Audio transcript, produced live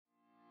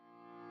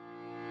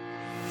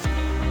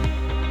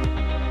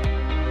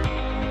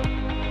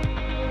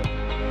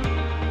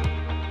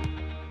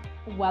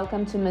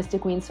welcome to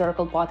Mystic Queen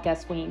Circle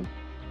Podcast Queen.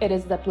 It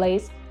is the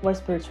place where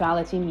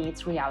spirituality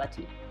meets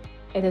reality.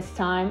 It is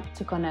time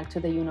to connect to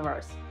the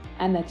universe,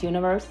 and that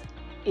universe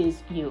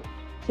is you.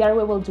 Here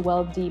we will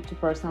delve deep to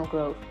personal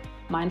growth,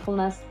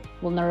 mindfulness,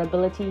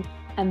 vulnerability,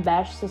 and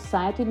bash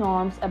society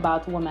norms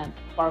about women,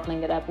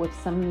 sparkling it up with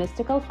some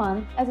mystical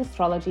fun as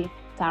astrology,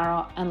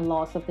 tarot, and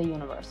laws of the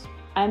universe.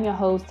 I'm your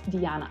host,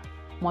 Diana,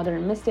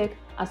 modern mystic,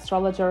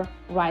 astrologer,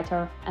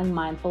 writer, and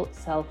mindful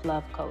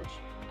self-love coach.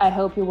 I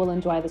hope you will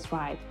enjoy this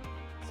ride.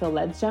 So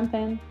let's jump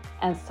in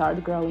and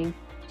start growing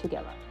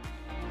together.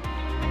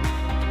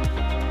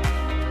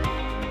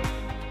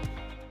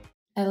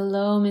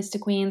 Hello,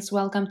 Mystic Queens.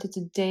 Welcome to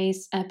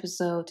today's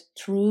episode,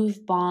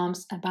 Truth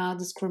Bombs about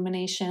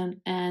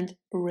discrimination and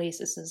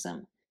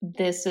racism.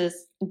 This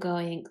is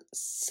going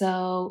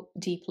so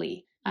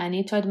deeply. I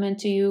need to admit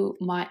to you,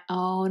 my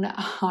own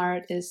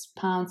heart is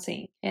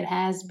pouncing. It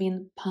has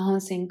been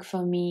pouncing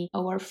for me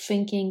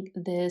overthinking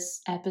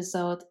this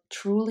episode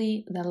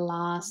truly the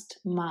last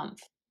month.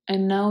 I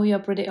know you're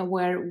pretty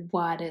aware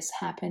what is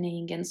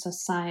happening in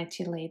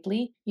society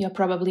lately. You're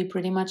probably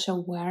pretty much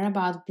aware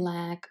about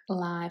Black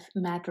Lives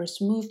Matters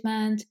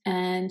movement,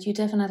 and you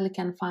definitely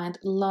can find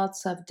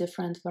lots of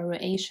different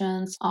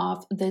variations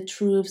of the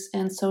truths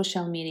in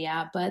social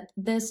media. But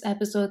this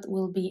episode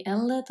will be a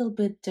little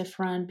bit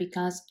different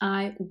because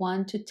I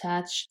want to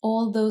touch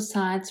all those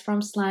sides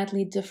from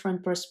slightly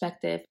different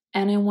perspective.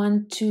 And I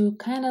want to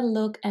kind of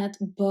look at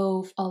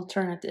both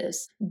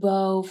alternatives,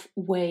 both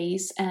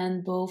ways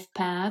and both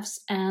paths,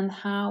 and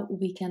how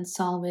we can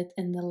solve it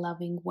in the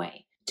loving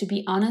way. To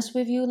be honest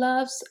with you,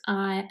 loves,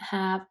 I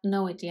have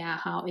no idea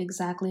how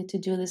exactly to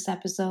do this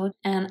episode,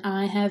 and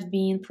I have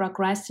been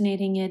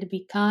procrastinating it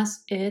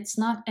because it's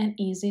not an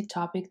easy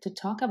topic to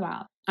talk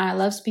about. I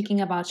love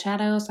speaking about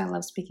shadows, I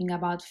love speaking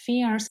about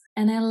fears,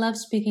 and I love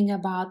speaking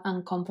about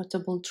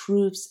uncomfortable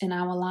truths in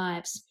our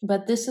lives.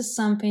 But this is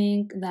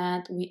something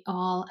that we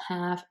all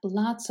have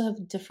lots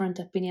of different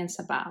opinions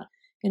about.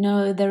 You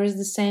know, there is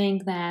the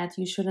saying that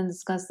you shouldn't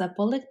discuss the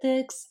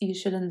politics, you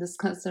shouldn't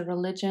discuss the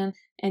religion,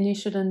 and you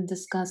shouldn't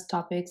discuss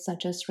topics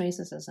such as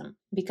racism,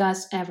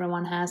 because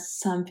everyone has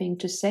something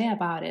to say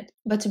about it.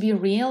 But to be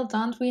real,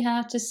 don't we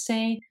have to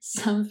say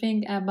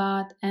something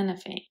about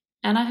anything?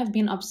 And I have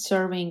been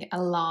observing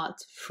a lot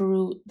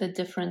through the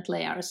different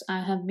layers.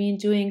 I have been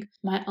doing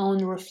my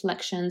own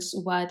reflections,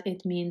 what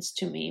it means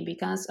to me,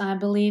 because I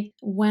believe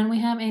when we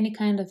have any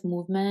kind of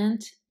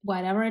movement,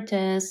 whatever it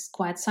is,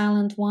 quite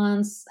silent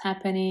ones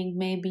happening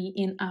maybe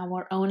in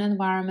our own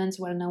environments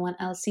where no one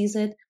else sees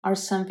it, or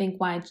something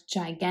quite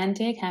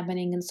gigantic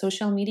happening in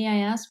social media,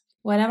 yes.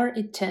 Whatever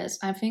it is,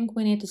 I think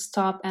we need to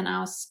stop and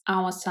ask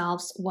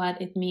ourselves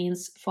what it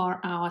means for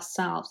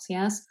ourselves,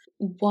 yes?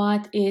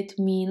 What it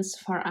means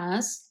for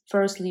us.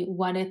 Firstly,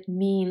 what it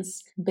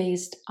means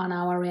based on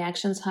our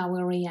reactions, how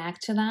we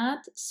react to that.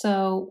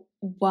 So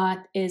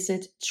what is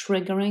it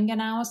triggering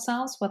in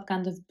ourselves? What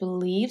kind of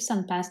beliefs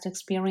and past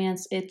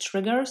experience it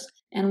triggers?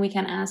 And we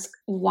can ask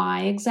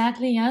why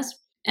exactly, yes?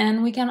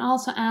 And we can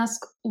also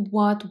ask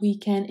what we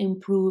can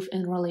improve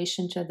in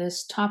relation to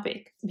this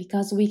topic,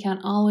 because we can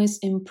always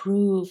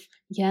improve.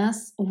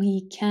 Yes,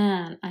 we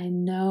can. I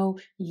know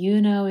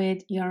you know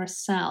it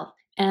yourself.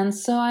 And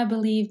so I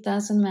believe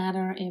doesn't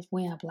matter if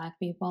we are Black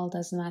people,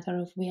 doesn't matter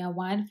if we are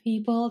white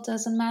people,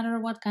 doesn't matter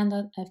what kind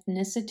of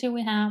ethnicity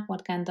we have,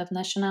 what kind of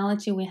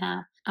nationality we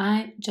have.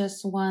 I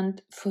just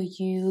want for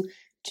you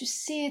to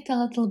see it a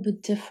little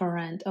bit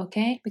different,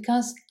 okay?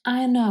 Because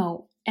I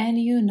know,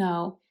 and you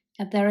know,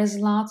 that there is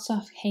lots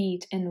of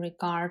hate in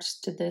regards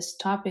to this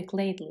topic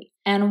lately.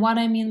 And what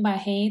I mean by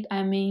hate,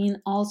 I mean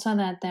also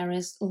that there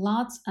is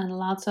lots and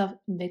lots of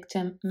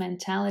victim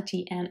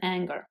mentality and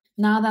anger.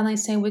 Now that I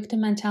say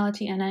victim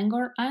mentality and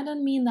anger, I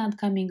don't mean that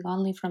coming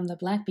only from the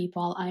Black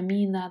people. I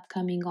mean that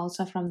coming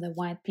also from the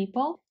white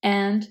people,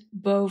 and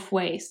both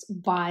ways,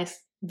 vice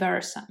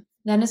versa.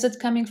 Then is it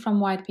coming from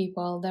white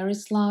people? There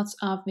is lots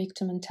of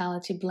victim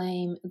mentality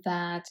blame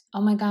that,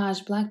 oh my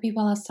gosh, Black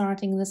people are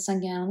starting this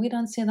again. We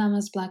don't see them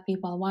as Black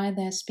people. Why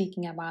they're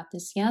speaking about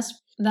this? Yes,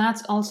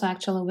 that's also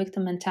actually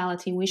victim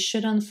mentality. We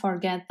shouldn't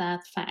forget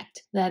that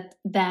fact, that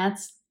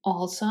that's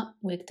also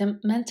victim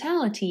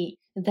mentality.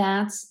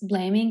 That's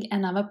blaming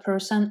another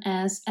person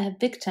as a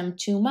victim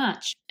too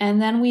much.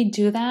 And then we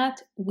do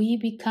that, we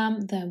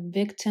become the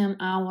victim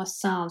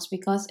ourselves,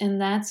 because in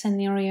that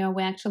scenario,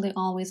 we actually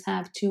always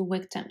have two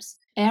victims.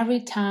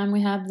 Every time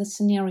we have the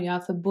scenario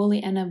of a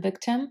bully and a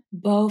victim,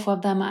 both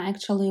of them are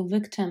actually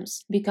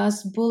victims,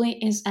 because bully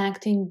is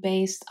acting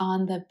based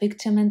on the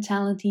victim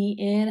mentality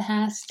it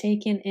has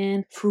taken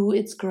in through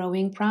its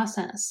growing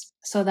process.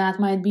 So that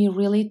might be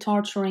really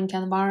torturing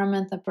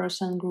environment the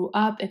person grew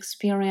up,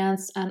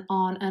 experienced, and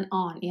on,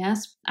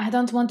 yes? I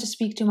don't want to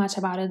speak too much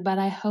about it, but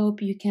I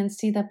hope you can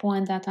see the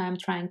point that I'm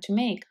trying to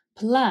make.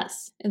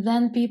 Plus,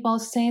 then people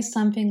say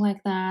something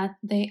like that,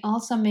 they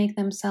also make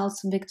themselves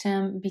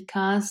victim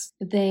because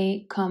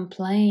they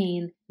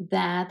complain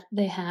that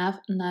they have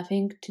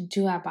nothing to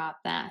do about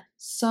that.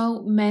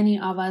 So many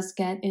of us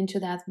get into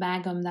that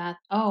wagon that,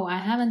 oh, I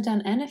haven't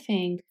done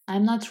anything,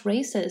 I'm not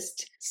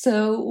racist,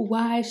 so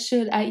why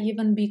should I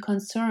even be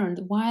concerned?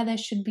 Why there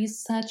should be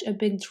such a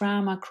big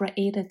drama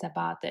created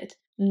about it?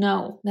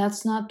 No,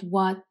 that's not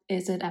what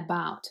is it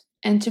about.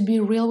 And to be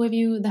real with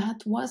you,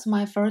 that was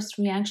my first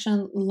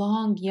reaction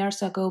long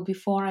years ago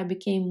before I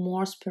became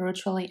more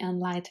spiritually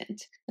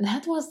enlightened.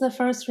 That was the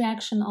first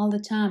reaction all the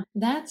time.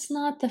 That's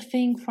not the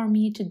thing for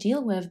me to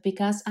deal with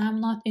because I'm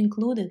not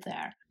included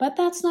there. But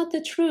that's not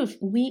the truth.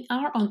 We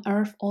are on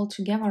earth all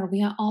together.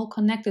 We are all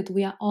connected.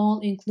 We are all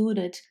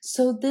included.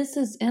 So this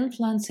is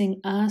influencing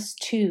us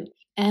too.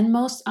 And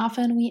most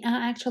often, we are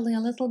actually a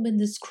little bit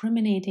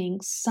discriminating,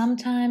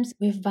 sometimes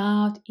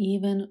without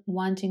even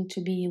wanting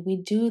to be. We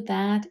do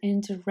that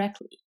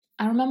indirectly.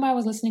 I remember I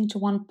was listening to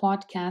one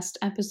podcast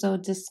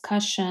episode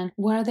discussion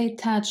where they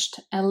touched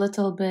a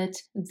little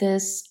bit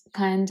this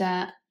kind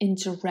of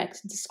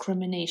indirect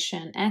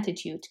discrimination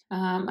attitude.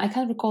 I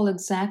can't recall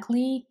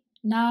exactly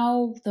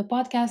now the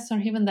podcasts or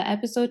even the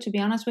episode, to be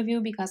honest with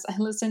you, because I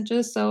listen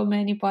to so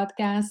many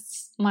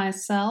podcasts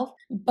myself.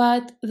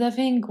 But the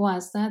thing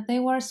was that they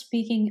were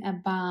speaking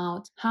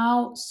about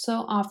how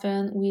so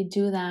often we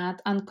do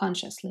that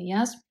unconsciously,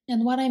 yes?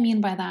 And what I mean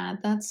by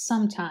that, that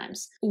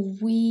sometimes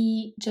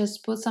we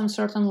just put some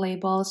certain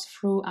labels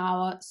through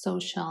our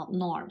social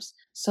norms.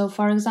 So,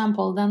 for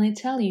example, then they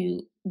tell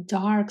you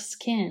dark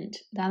skinned,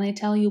 then they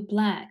tell you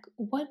black.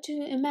 What do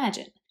you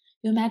imagine?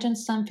 You imagine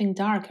something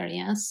darker,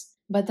 yes?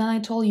 But then I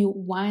told you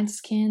white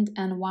skinned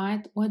and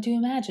white, what do you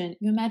imagine?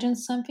 You imagine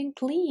something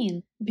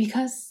clean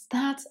because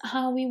that's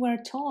how we were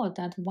taught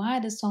that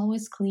white is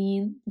always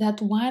clean,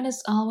 that white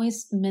is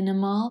always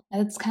minimal,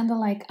 that it's kind of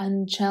like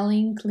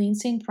angelic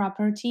cleansing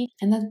property,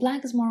 and that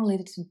black is more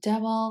related to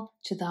devil,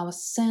 to our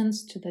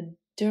sins, to the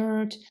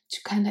dirt,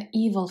 to kind of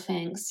evil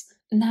things.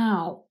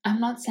 Now, I'm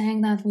not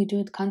saying that we do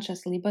it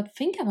consciously, but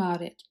think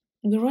about it.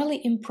 We really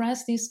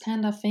impress these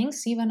kind of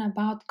things, even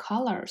about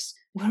colors.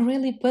 We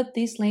really put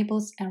these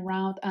labels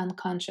around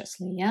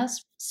unconsciously,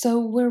 yes? So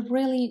we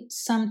really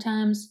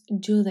sometimes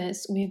do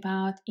this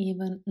without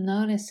even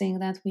noticing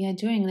that we are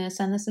doing this.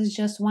 And this is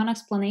just one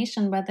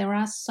explanation, but there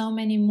are so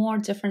many more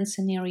different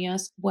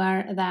scenarios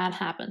where that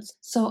happens.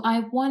 So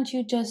I want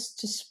you just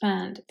to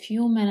spend a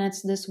few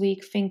minutes this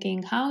week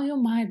thinking how you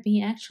might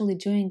be actually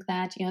doing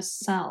that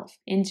yourself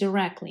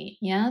indirectly,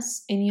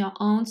 yes, in your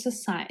own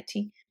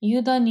society.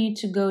 You don't need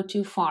to go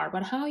too far,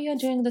 but how you're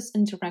doing this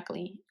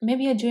indirectly.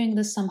 Maybe you're doing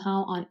this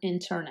somehow on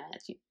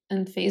internet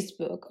and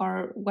Facebook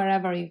or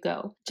wherever you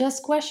go.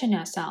 Just question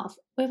yourself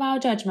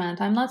without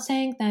judgment. I'm not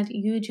saying that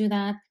you do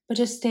that, but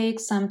just take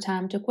some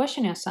time to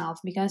question yourself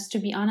because to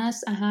be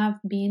honest, I have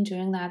been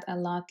doing that a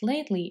lot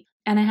lately.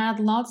 And I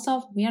had lots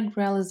of weird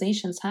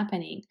realizations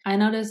happening. I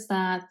noticed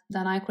that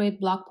when I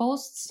create blog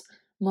posts,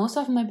 most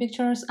of my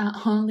pictures are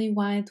only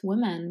white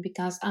women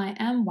because I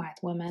am white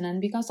woman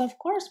and because of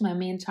course my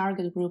main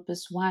target group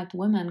is white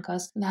women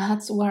because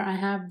that's where I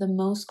have the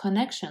most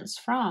connections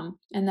from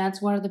and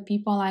that's where the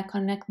people I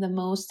connect the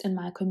most in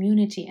my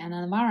community and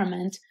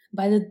environment.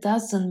 But it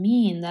doesn't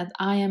mean that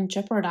I am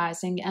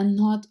jeopardizing and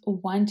not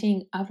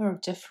wanting other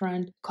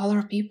different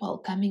color people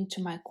coming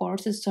to my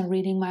courses or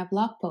reading my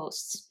blog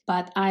posts.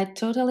 But I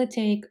totally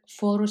take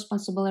full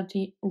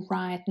responsibility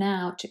right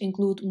now to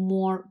include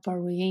more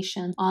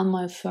variation on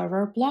my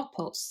further blog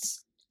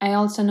posts. I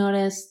also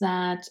noticed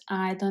that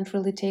I don't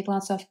really take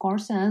lots of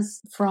courses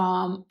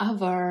from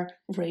other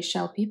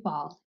racial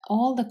people.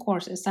 All the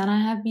courses, and I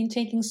have been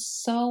taking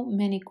so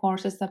many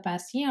courses the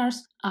past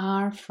years,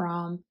 are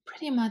from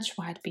pretty much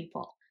white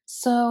people.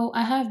 So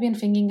I have been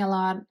thinking a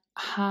lot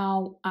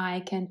how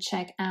I can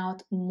check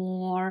out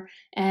more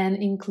and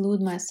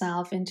include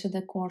myself into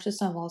the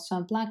courses of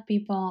also black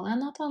people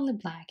and not only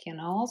black,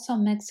 also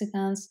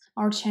Mexicans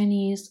or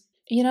Chinese.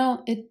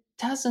 It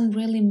doesn't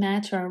really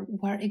matter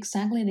where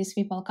exactly these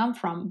people come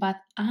from, but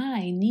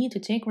I need to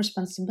take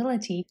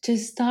responsibility to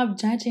stop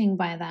judging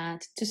by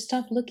that, to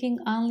stop looking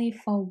only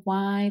for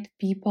white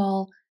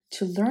people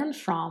to learn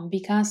from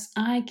because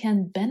I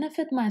can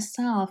benefit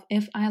myself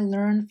if I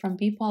learn from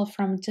people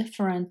from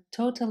different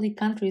totally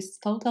countries,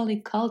 totally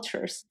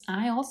cultures.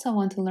 I also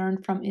want to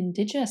learn from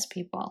indigenous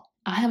people.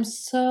 I am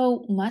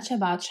so much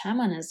about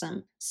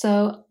shamanism.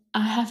 So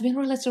I have been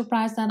really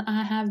surprised that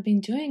I have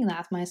been doing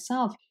that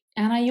myself.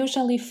 And I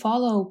usually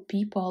follow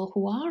people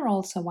who are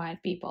also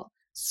white people.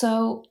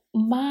 So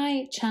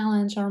my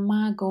challenge or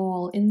my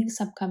goal in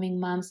these upcoming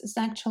months is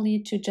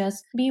actually to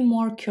just be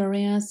more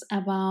curious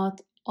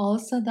about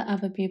also the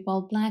other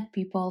people, black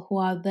people who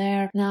are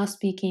there now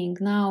speaking,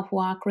 now who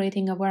are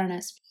creating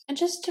awareness, and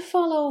just to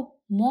follow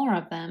more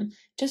of them,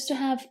 just to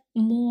have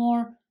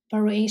more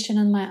variation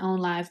in my own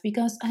life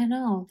because I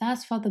know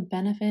that's for the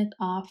benefit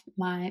of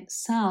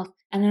myself.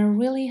 And I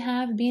really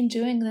have been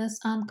doing this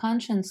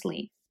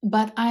unconsciously.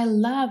 But I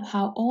love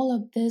how all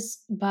of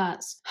this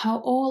buzz, how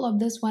all of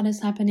this what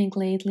is happening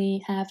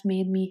lately have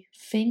made me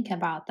think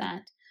about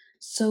that.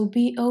 So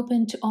be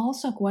open to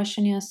also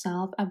question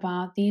yourself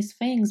about these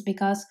things,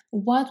 because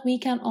what we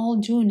can all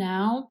do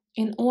now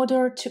in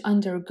order to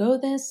undergo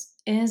this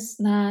is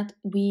that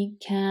we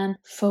can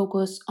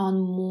focus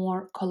on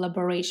more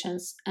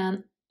collaborations.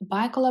 And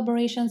by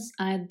collaborations,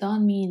 I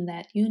don't mean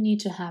that you need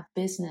to have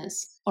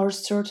business or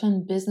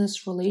certain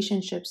business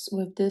relationships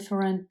with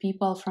different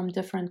people from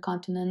different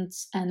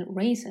continents and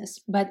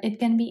races, but it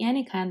can be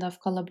any kind of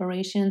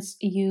collaborations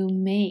you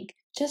make.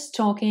 Just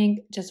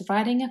talking, just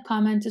writing a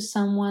comment to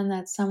someone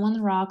that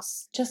someone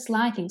rocks, just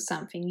liking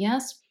something,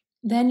 yes?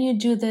 Then you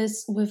do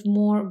this with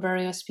more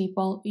various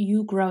people,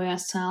 you grow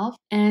yourself,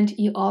 and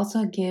you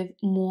also give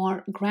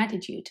more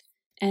gratitude.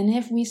 And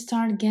if we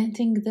start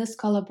getting this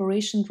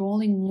collaboration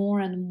rolling more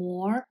and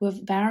more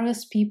with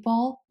various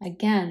people,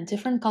 again,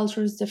 different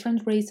cultures,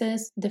 different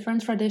races,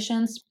 different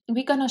traditions,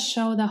 we're gonna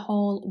show the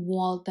whole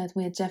world that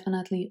we're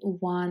definitely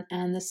one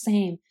and the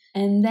same.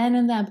 And then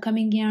in the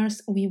upcoming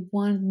years, we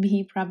won't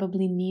be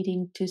probably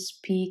needing to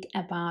speak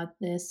about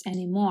this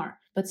anymore.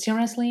 But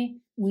seriously,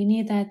 we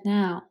need that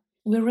now.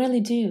 We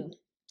really do.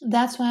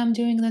 That's why I'm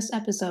doing this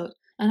episode.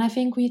 And I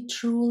think we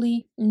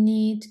truly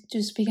need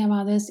to speak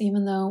about this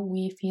even though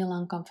we feel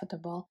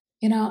uncomfortable.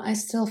 I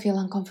still feel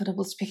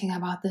uncomfortable speaking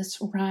about this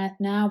right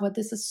now, but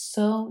this is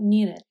so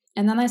needed.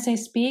 And when I say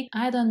speak,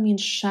 I don't mean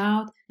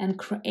shout and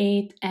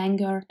create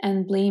anger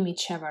and blame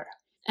each other.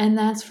 And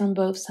that's from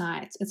both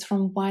sides. It's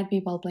from white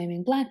people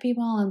blaming black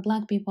people and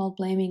black people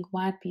blaming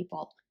white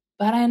people.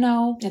 But I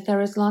know that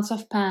there is lots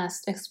of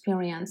past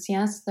experience.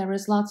 Yes, there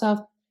is lots of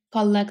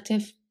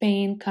collective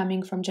pain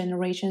coming from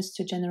generations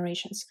to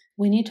generations.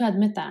 We need to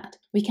admit that.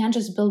 We can't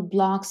just build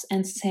blocks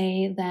and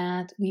say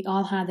that we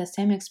all had the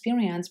same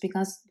experience,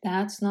 because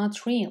that's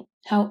not real.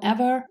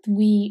 However,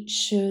 we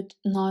should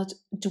not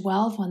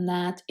dwell on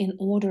that in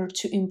order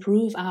to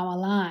improve our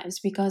lives,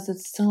 because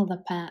it's still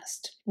the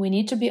past. We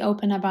need to be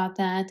open about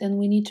that, and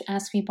we need to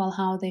ask people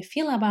how they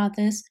feel about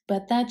this,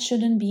 but that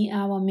shouldn't be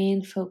our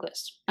main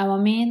focus. Our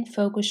main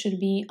focus should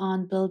be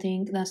on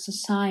building the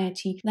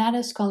society that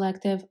is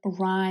collective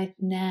right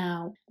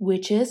now,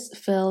 which is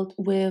filled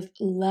with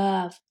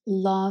love,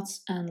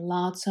 lots and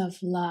lots of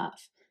love.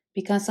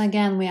 Because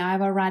again, we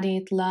either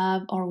radiate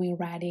love or we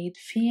radiate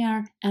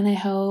fear, and I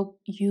hope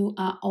you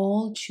are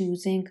all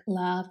choosing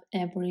love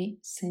every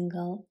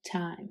single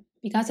time.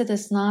 Because it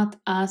is not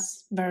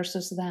us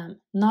versus them,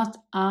 not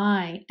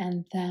I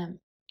and them,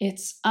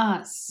 it's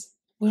us.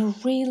 We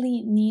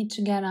really need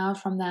to get out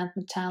from that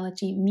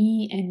mentality,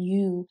 me and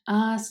you,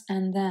 us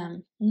and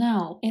them.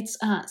 No, it's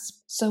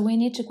us. So we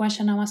need to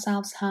question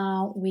ourselves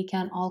how we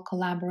can all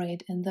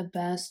collaborate in the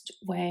best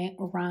way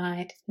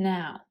right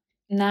now.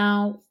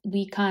 Now,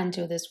 we can't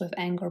do this with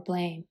anger,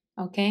 blame,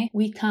 okay?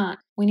 We can't.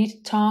 We need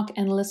to talk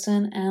and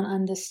listen and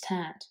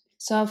understand.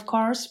 So, of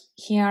course,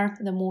 here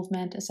the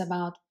movement is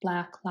about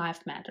Black Lives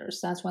Matters.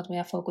 That's what we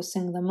are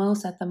focusing the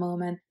most at the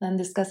moment, than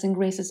discussing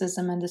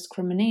racism and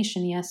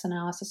discrimination, yes, in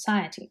our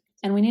society.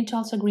 And we need to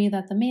also agree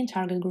that the main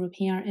target group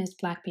here is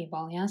Black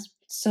people, yes?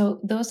 So,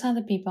 those are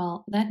the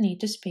people that need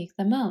to speak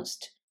the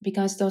most,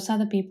 because those are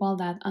the people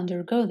that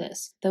undergo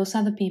this. Those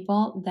are the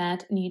people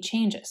that need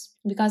changes.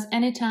 Because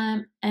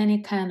anytime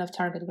any kind of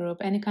target group,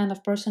 any kind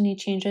of person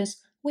needs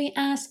changes, we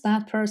ask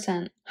that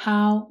person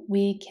how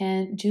we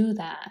can do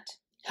that.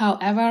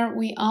 However,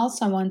 we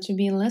also want to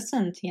be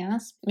listened,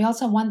 yes? We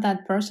also want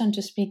that person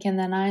to speak in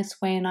a nice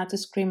way, not to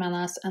scream at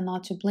us and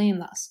not to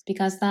blame us,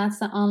 because that's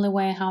the only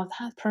way how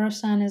that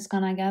person is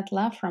gonna get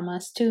love from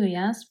us too,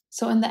 yes?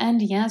 So in the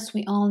end, yes,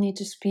 we all need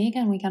to speak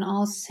and we can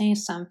all say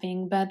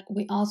something, but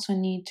we also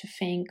need to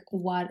think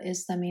what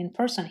is the main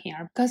person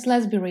here. Because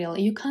let's be real,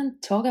 you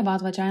can't talk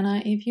about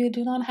vagina if you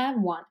do not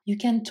have one. You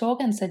can talk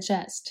and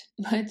suggest,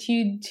 but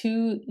you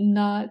do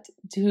not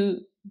do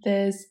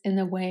this in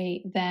a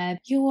way that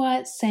you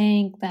are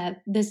saying that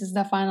this is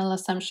the final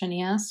assumption,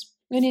 yes?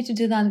 You need to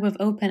do that with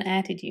open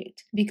attitude,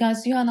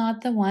 because you are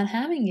not the one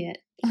having it.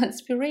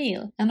 Let's be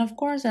real. And of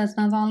course, that's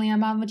not only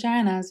about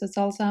vaginas, it's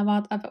also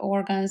about other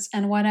organs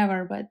and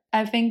whatever, but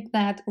I think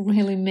that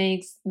really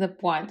makes the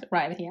point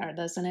right here,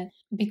 doesn't it?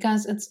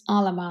 Because it's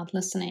all about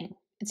listening.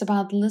 It's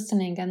about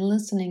listening and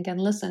listening and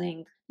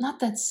listening. Not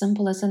that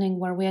simple listening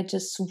where we are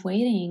just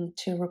waiting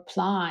to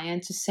reply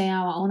and to say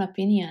our own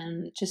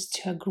opinion, just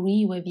to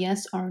agree with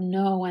yes or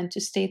no and to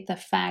state the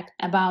fact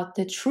about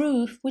the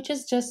truth, which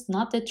is just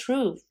not the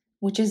truth,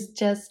 which is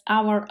just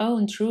our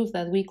own truth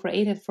that we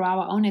created through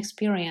our own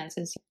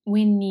experiences.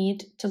 We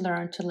need to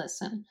learn to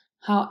listen.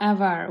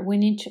 However, we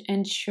need to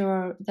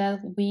ensure that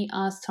we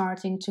are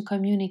starting to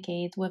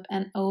communicate with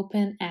an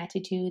open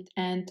attitude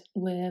and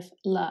with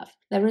love.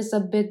 There is a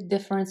big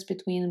difference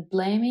between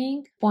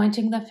blaming,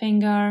 pointing the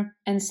finger,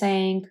 and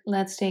saying,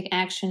 let's take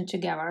action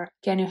together.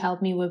 Can you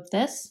help me with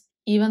this?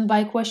 Even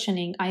by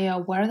questioning, are you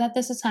aware that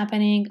this is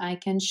happening? I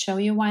can show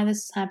you why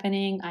this is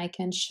happening. I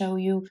can show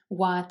you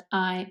what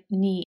I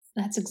need.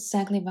 That's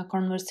exactly the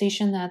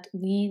conversation that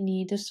we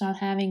need to start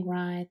having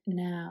right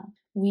now.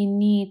 We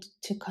need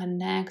to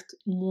connect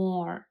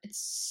more.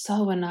 It's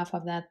so enough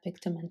of that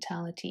victim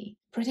mentality.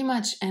 Pretty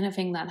much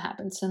anything that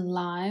happens in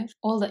life,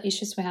 all the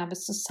issues we have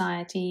as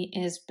society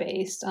is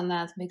based on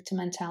that victim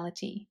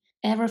mentality.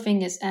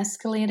 Everything is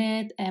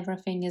escalated,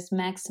 everything is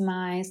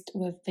maximized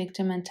with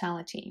victim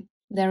mentality.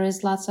 There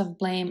is lots of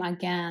blame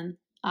again,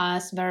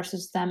 us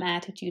versus them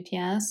attitude,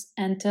 yes,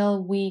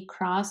 until we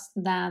cross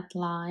that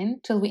line,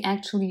 till we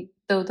actually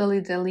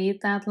totally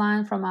delete that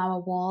line from our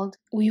world,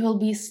 we will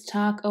be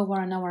stuck over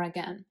and over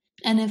again.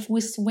 And if we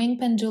swing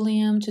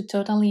pendulum to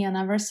totally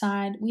another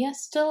side, we are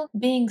still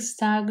being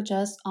stuck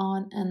just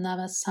on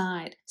another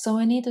side. So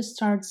we need to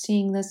start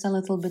seeing this a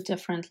little bit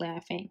differently, I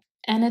think.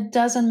 And it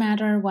doesn't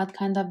matter what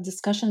kind of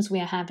discussions we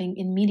are having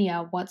in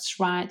media, what's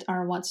right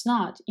or what's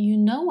not. You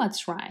know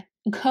what's right.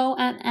 Go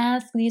and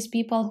ask these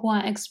people who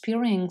are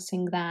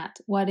experiencing that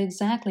what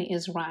exactly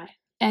is right.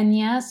 And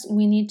yes,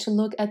 we need to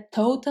look at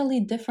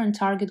totally different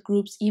target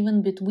groups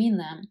even between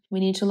them. We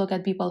need to look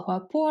at people who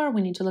are poor,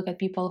 we need to look at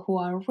people who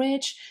are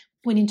rich,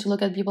 we need to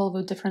look at people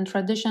with different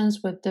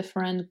traditions, with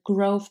different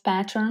growth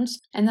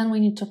patterns, and then we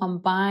need to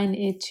combine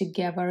it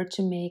together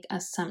to make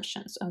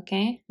assumptions,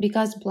 okay?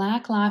 Because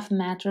Black Lives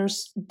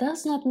Matters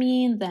does not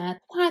mean that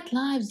white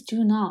lives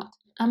do not.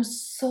 I'm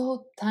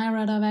so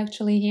tired of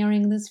actually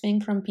hearing this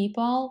thing from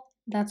people.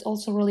 That's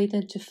also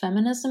related to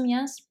feminism,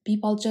 yes?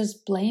 People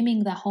just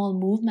blaming the whole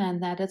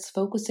movement that it's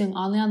focusing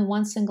only on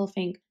one single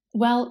thing.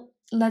 Well,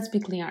 let's be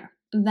clear.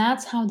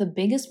 That's how the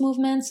biggest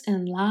movements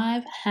in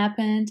life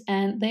happened,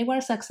 and they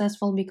were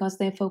successful because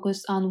they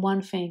focused on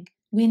one thing.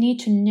 We need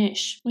to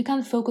niche. We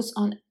can't focus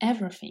on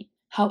everything.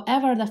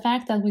 However, the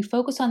fact that we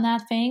focus on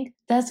that thing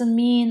doesn't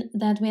mean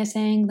that we are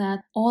saying that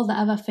all the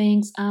other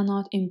things are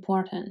not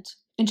important.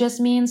 It just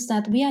means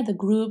that we are the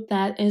group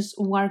that is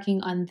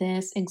working on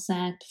this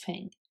exact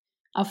thing.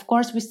 Of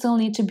course, we still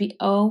need to be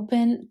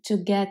open to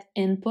get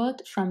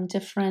input from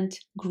different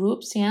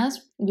groups, yes.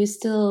 We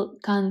still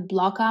can't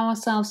block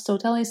ourselves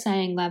totally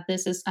saying that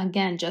this is,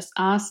 again, just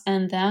us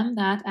and them,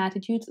 that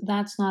attitude,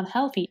 that's not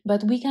healthy.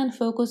 But we can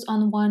focus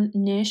on one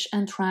niche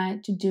and try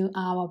to do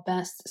our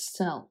best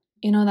still.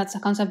 You know, that's a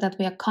concept that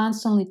we are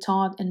constantly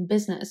taught in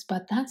business,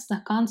 but that's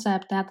the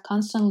concept that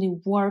constantly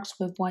works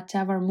with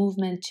whatever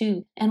movement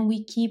too. And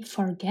we keep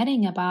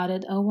forgetting about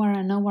it over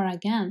and over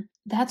again.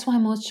 That's why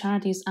most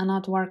charities are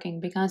not working,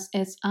 because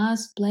it's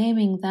us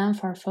blaming them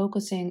for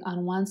focusing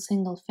on one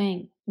single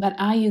thing. But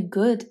are you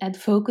good at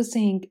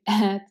focusing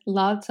at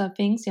lots of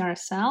things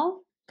yourself?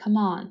 Come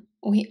on.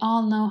 We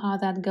all know how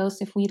that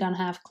goes if we don't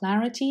have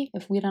clarity,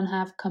 if we don't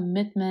have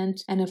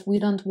commitment, and if we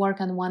don't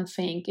work on one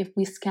thing. If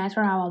we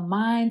scatter our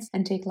minds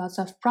and take lots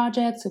of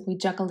projects, if we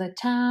juggle the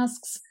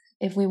tasks,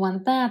 if we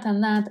want that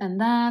and that and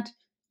that,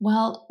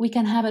 well, we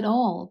can have it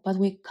all, but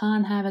we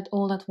can't have it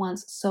all at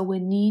once. So we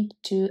need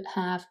to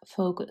have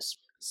focus.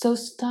 So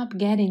stop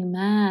getting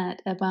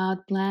mad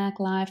about Black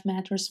Lives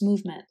Matters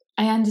movement.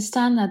 I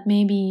understand that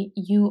maybe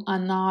you are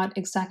not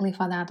exactly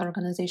for that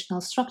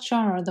organizational structure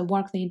or the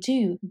work they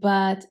do,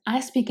 but I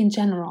speak in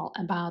general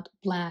about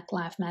Black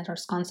Lives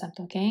Matters concept,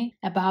 okay?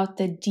 About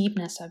the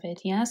deepness of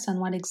it, yes, and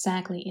what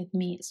exactly it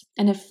means.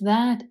 And if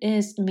that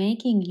is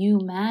making you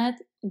mad,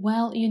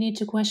 well, you need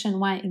to question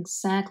why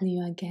exactly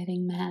you are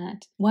getting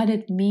mad, what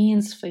it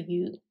means for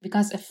you.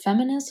 Because if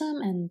feminism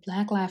and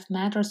Black Lives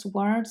Matters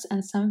words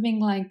and something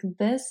like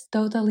this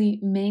totally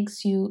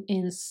makes you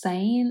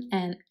insane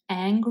and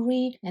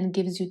angry and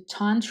gives you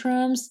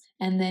tantrums,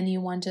 and then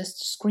you want just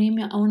to scream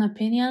your own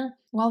opinion,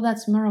 well,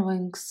 that's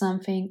mirroring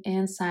something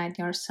inside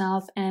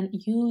yourself, and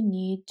you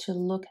need to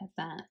look at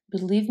that.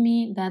 Believe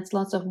me, that's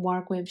lots of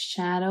work with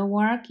shadow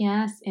work,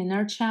 yes,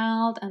 inner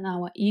child and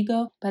our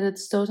ego, but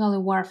it's totally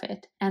worth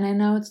it. And I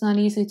know it's not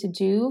easy to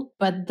do,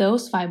 but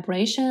those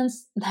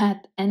vibrations,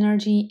 that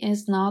energy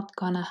is not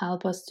gonna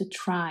help us to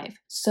thrive.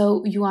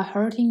 So you are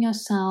hurting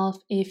yourself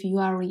if you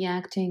are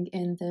reacting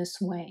in this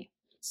way.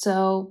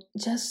 So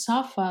just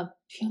stop for a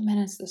few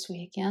minutes this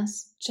week,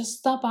 yes? Just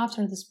stop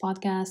after this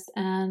podcast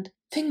and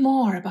think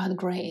more about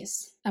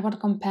grace, about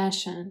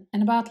compassion,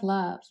 and about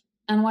love.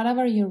 And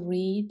whatever you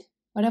read,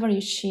 whatever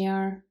you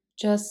share,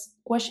 just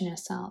question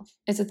yourself.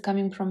 Is it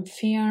coming from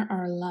fear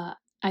or love?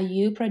 Are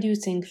you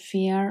producing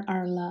fear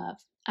or love?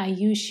 Are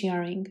you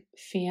sharing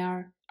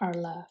fear or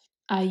love?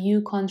 Are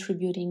you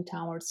contributing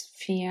towards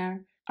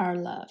fear or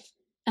love?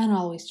 And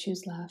always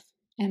choose love.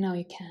 I know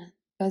you can.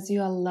 Because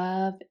you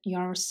love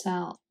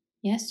yourself.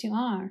 Yes, you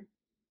are.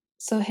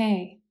 So,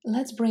 hey,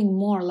 let's bring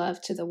more love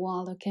to the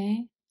world,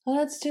 okay?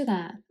 Let's do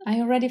that. Are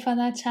you ready for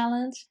that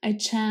challenge? I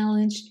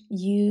challenge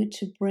you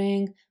to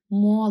bring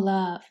more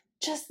love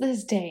just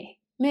this day,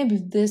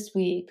 maybe this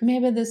week,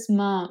 maybe this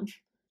month,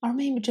 or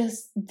maybe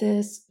just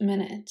this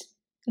minute.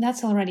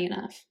 That's already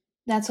enough.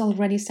 That's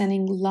already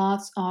sending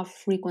lots of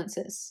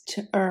frequencies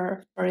to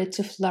Earth for it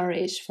to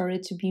flourish, for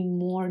it to be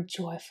more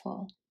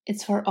joyful.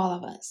 It's for all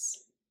of us.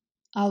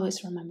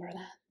 Always remember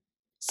that.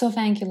 So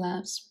thank you,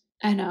 loves.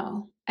 I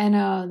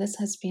know, this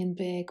has been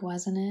big,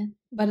 wasn't it?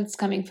 But it's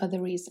coming for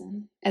the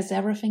reason, as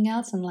everything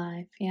else in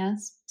life,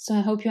 yes? So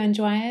I hope you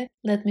enjoy it.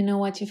 Let me know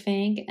what you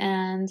think,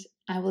 and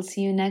I will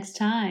see you next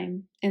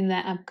time in the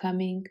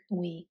upcoming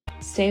week.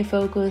 Stay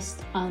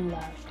focused on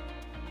love.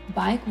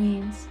 Bye,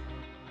 Queens.